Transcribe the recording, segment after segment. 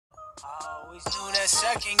I always knew that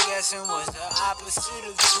second guessing was the opposite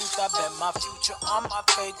of truth. I bet my future on my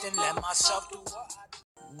faith and let myself do what I do.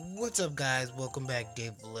 What's up, guys? Welcome back.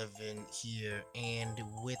 Dave 11 here, and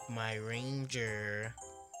with my Ranger.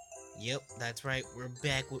 Yep, that's right. We're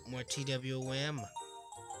back with more TWM.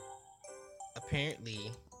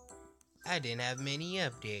 Apparently, I didn't have many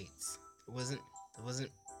updates. It wasn't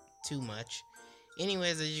too much.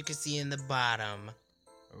 Anyways, as you can see in the bottom,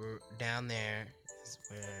 down there,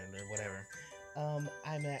 whatever.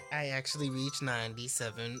 I actually reached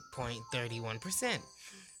 97.31%.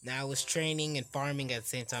 Now I was training and farming at the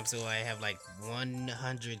same time, so I have like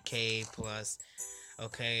 100k plus.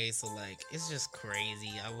 Okay, so like it's just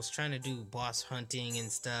crazy. I was trying to do boss hunting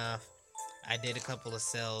and stuff. I did a couple of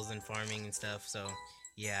cells and farming and stuff, so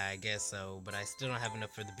yeah, I guess so. But I still don't have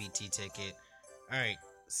enough for the BT ticket. All right,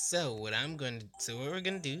 so what we're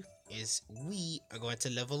gonna do is we are going to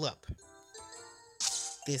level up.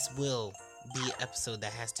 This will be an episode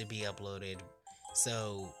that has to be uploaded,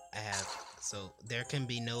 so there can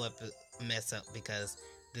be no mess up because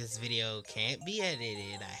this video can't be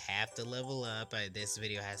edited. I have to level up. This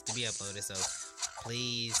video has to be uploaded, so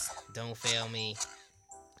please don't fail me.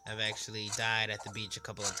 I've actually died at the beach a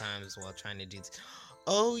couple of times while trying to do this.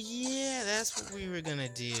 Oh yeah, that's what we were gonna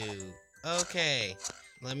do. Okay,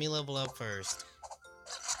 let me level up first.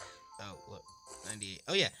 Oh look, 98.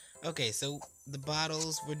 Oh yeah. Okay, so the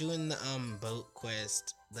bottles, we're doing the boat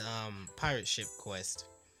quest, the pirate ship quest.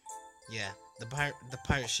 Yeah, the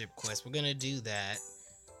pirate ship quest. We're gonna do that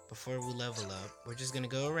before we level up. We're just gonna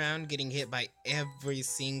go around getting hit by every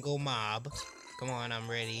single mob. Come on, I'm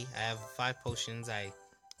ready. I have 5 potions. I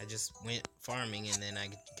just went farming and then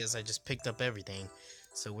I guess I just picked up everything.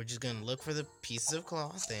 So we're just gonna look for the pieces of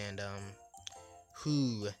cloth and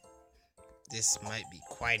this might be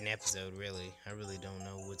quite an episode, really. I really don't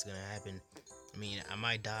know what's gonna happen. I mean, I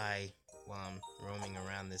might die while I'm roaming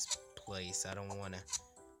around this place. I don't wanna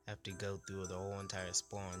have to go through the whole entire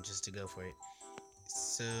spawn just to go for it.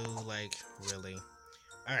 So, like, really.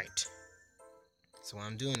 Alright. So while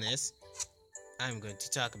I'm doing this, I'm going to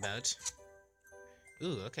talk about...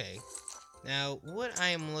 Ooh, okay. Now, what I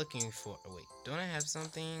am looking for... Oh, wait. Don't I have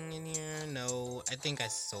something in here? No, I think I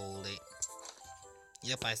sold it.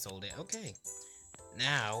 Yep, I sold it. Okay.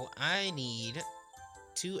 Now, I need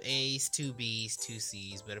 2 A's, 2 B's, 2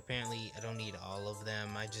 C's, but apparently I don't need all of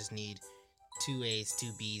them. I just need 2 A's,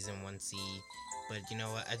 2 B's, and 1 C. But you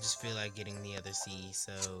know what? I just feel like getting the other C,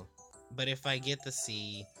 so... But if I get the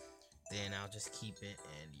C, then I'll just keep it,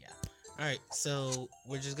 and yeah. Alright, so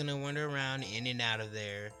we're just gonna wander around in and out of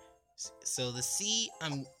there. So the C,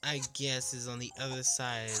 I guess, is on the other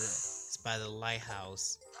side. It's by the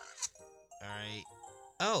lighthouse. Alright.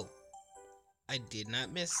 Oh! I did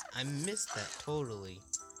not miss. I missed that totally.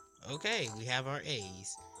 Okay, we have our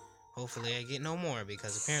A's. Hopefully I get no more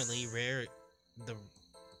because apparently the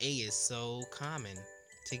A is so common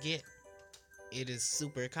to get. It is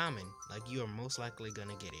super common. Like, you are most likely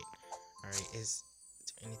gonna get it. Alright, is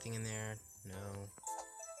there anything in there? No.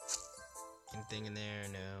 Anything in there?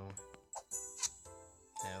 No.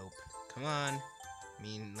 Nope. Come on. I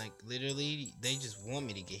mean, like, literally, they just want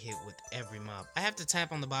me to get hit with every mob. I have to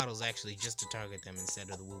tap on the bottles, actually, just to target them instead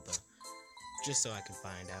of the Woopa. Just so I can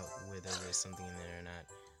find out whether there's something in there or not.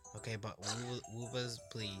 Okay, but Woopas,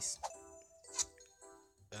 please.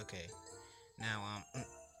 Okay. Now,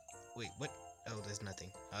 wait, what? Oh, there's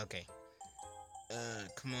nothing. Okay.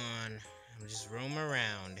 Come on. I'm just roam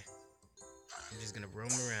around. I'm just gonna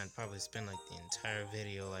roam around, probably spend, like, the entire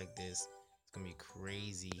video like this. It's gonna be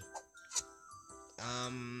crazy.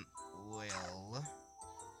 Well,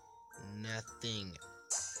 nothing.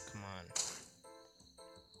 Come on.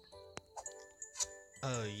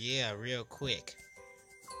 Oh, yeah, real quick.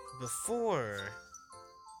 Before,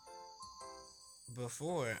 well,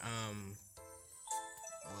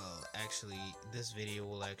 actually, this video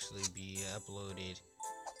will actually be uploaded,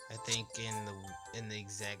 I think, in the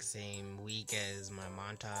exact same week as my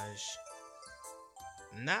montage.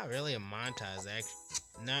 Not really a montage,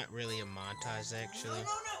 actually.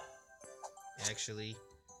 Actually,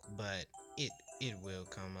 but it will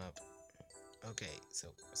come up. Okay,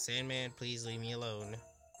 so Sandman, please leave me alone.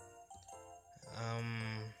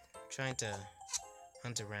 Trying to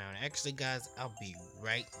hunt around. Actually, guys, I'll be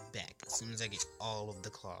right back as soon as I get all of the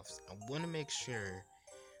cloths. I want to make sure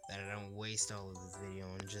that I don't waste all of this video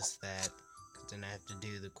on just that, because then I have to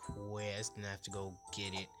do the quest and I have to go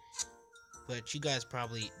get it. But you guys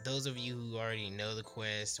probably, those of you who already know the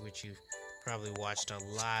quest, which you've probably watched a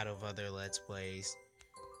lot of other Let's Plays,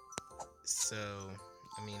 so,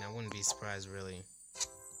 I mean, I wouldn't be surprised, really.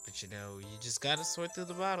 But you know, you just gotta sort through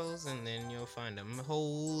the bottles and then you'll find them.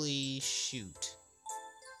 Holy shoot.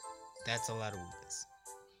 That's a lot of Woopas.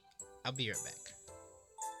 I'll be right back.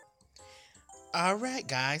 Alright,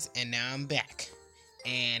 guys, and now I'm back.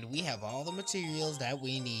 And we have all the materials that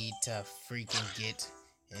we need to freaking get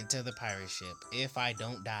into the pirate ship. If I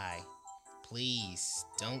don't die, please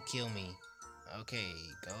don't kill me. Okay,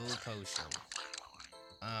 go potion.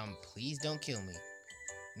 Please don't kill me.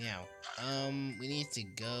 Now, we need to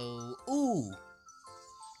go. Ooh!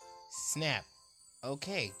 Snap.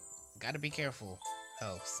 Okay, gotta be careful.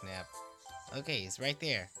 Oh, snap. Okay, it's right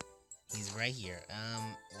there. He's right here.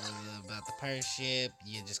 About the pirate ship,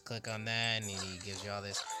 you just click on that and he gives you all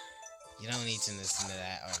this. You don't need to listen to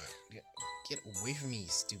that. Alright, get away from me,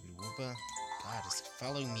 stupid Woopa. God, it's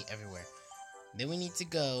following me everywhere. Then we need to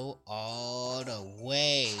go all the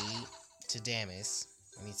way to Damas.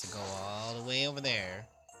 We need to go all the way over there.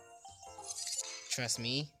 Trust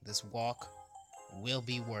me, this walk will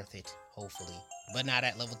be worth it, hopefully. But not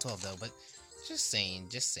at level 12 though, but just saying.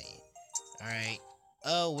 Alright.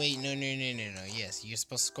 Oh, wait, no. Yes, you're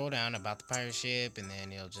supposed to scroll down about the pirate ship, and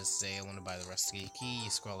then it'll just say, I want to buy the rusty key. You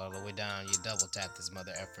scroll all the way down, you double tap this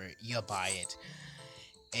mother effort, you buy it.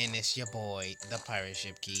 And it's your boy, the pirate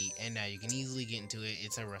ship key, and now you can easily get into it.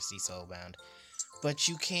 It's a rusty soulbound. But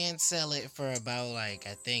you can sell it for about, like,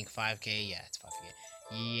 I think 5k. Yeah, it's 5k.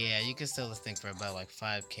 Yeah, you can sell this thing for about, like,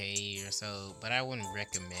 5k or so, but I wouldn't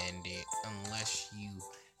recommend it unless you're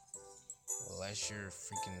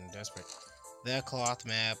freaking desperate. The cloth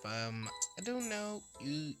map, I don't know.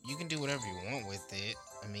 You can do whatever you want with it.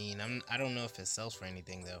 I mean, I don't know if it sells for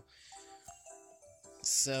anything though.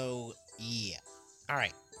 So yeah. All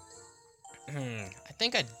right. I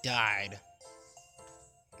think I died.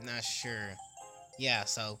 Not sure. Yeah.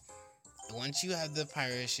 So once you have the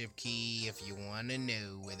pirate ship key, if you want to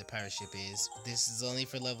know where the pirate ship is, this is only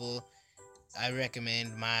for level. I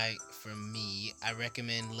recommend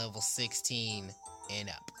level 16 and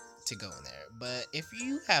up to go in there. But if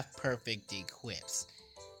you have perfect equips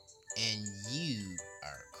and you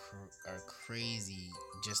are crazy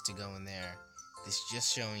just to go in there, this is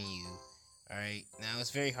just showing you. Alright, now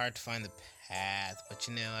it's very hard to find the path, but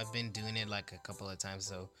you know, I've been doing it like a couple of times,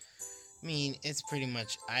 so I mean, it's pretty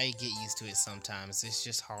much, I get used to it sometimes. It's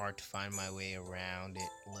just hard to find my way around it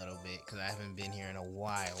a little bit because I haven't been here in a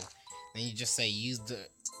while. Then you just say use the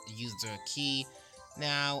key.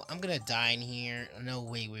 Now, I'm gonna die in here. No,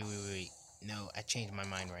 wait. No, I changed my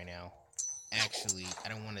mind right now. Actually, I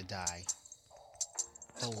don't want to die.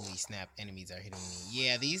 Holy snap, enemies are hitting me.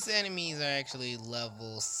 Yeah, these enemies are actually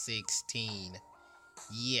level 16.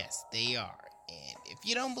 Yes, they are. And if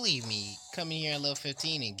you don't believe me, come in here at level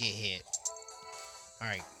 15 and get hit.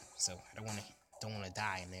 Alright, so I don't wanna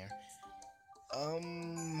die in there.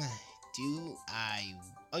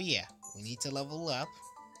 Oh yeah, we need to level up.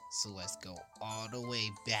 So let's go all the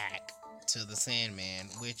way back to the Sandman,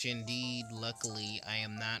 which indeed, luckily, I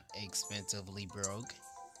am not expensively broke.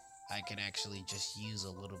 I could actually just use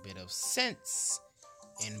a little bit of sense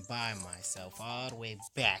and buy myself all the way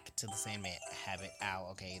back to the Sandman. Habit. Ow,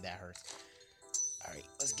 okay, that hurts. Alright,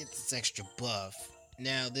 let's get this extra buff.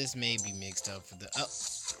 Now, this may be mixed up for the... Oh!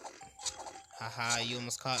 Haha, you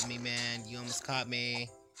almost caught me, man. You almost caught me.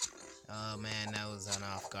 Oh, man, that was an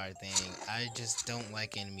off-guard thing. I just don't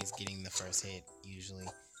like enemies getting the first hit, usually.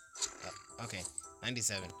 Okay,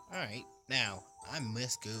 97. Alright, now, I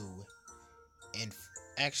must go. And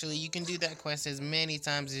actually, you can do that quest as many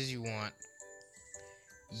times as you want.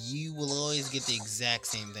 You will always get the exact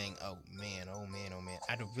same thing. Oh man.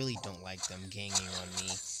 I really don't like them ganging on me.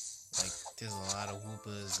 Like, there's a lot of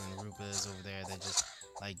Woopas and Rupas over there that just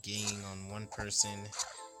like ganging on one person.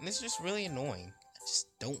 And it's just really annoying. I just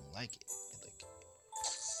don't like it. Like,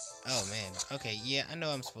 oh man. Okay, yeah, I know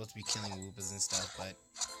I'm supposed to be killing Woopas and stuff, but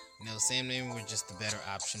you know, Sandman were just the better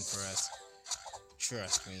option for us.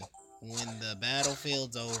 Trust me. When the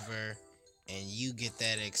battlefield's over and you get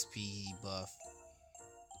that XP buff,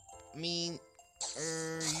 I mean,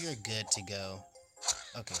 you're good to go.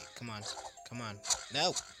 Okay, come on.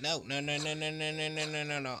 No.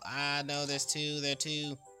 Ah, no, there's two. There are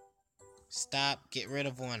two. Stop. Get rid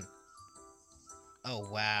of one. Oh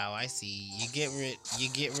wow, I see. You get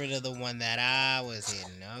rid of the one that I was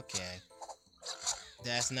hitting. Okay.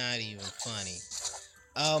 That's not even funny.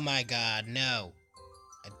 Oh my god, no.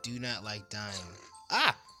 I do not like dying.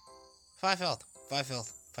 Ah! 5 health.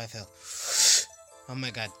 Oh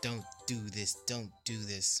my god, don't do this.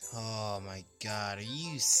 Oh my god, are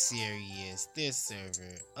you serious? This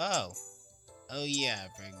server. Oh yeah, I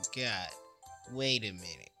forgot. Wait a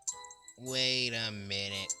minute.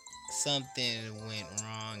 Something went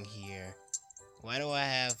wrong here. Why do I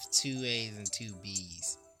have 2 A's and 2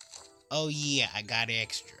 B's? Oh yeah, I got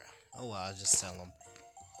extra. Oh well, I'll just sell them.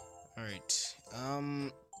 Alright,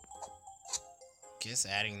 guess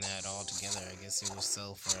adding that all together, I guess it will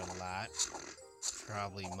sell for a lot.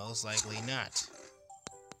 Probably, most likely not.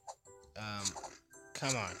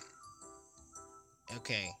 Come on.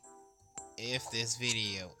 Okay, if this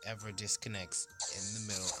video ever disconnects in the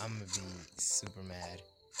middle, I'm gonna be super mad.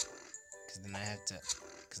 Cause then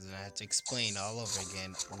I have to explain all over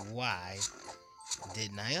again why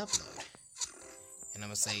didn't I upload. And I'm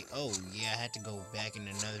gonna say, oh yeah, I had to go back in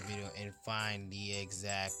another video and find the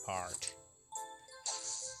exact part.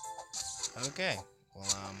 Okay,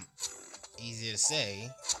 well, easy to say.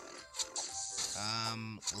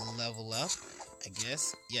 Level up, I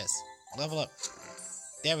guess. Yes, level up.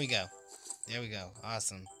 There we go. There we go.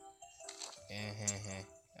 Awesome.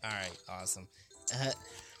 Alright, awesome.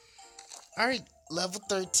 Alright, level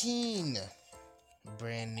 13.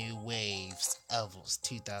 Brand new waves, Elves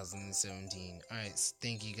 2017. Alright, so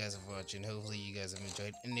thank you guys for watching. Hopefully you guys have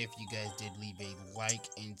enjoyed. And if you guys did, leave a like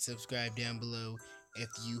and subscribe down below if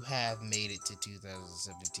you have made it to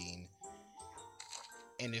 2017.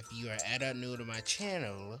 And if you are adult new to my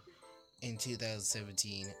channel in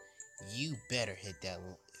 2017, you better hit that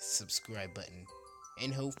subscribe button.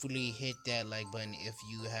 And hopefully hit that like button if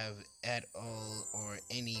you have at all or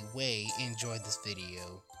any way enjoyed this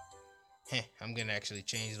video. I'm gonna actually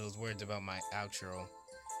change those words about my outro.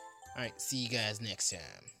 Alright, see you guys next time.